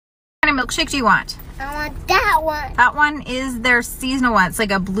kind of milkshake do you want? I want that one. That one is their seasonal one. It's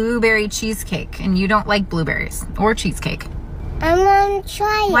like a blueberry cheesecake, and you don't like blueberries or cheesecake. I want to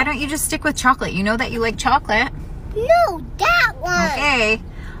try it. Why don't you just stick with chocolate? You know that you like chocolate. No, that one. Okay.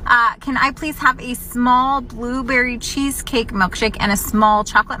 Can I please have a small blueberry cheesecake milkshake and a small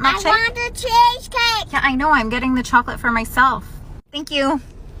chocolate milkshake? I want the cheesecake. Yeah, I know. I'm getting the chocolate for myself. Thank you.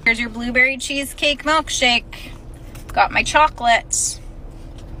 Here's your blueberry cheesecake milkshake. Got my chocolate.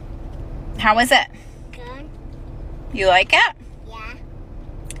 How is it? Good. You like it? Yeah.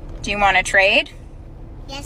 Do you want to trade?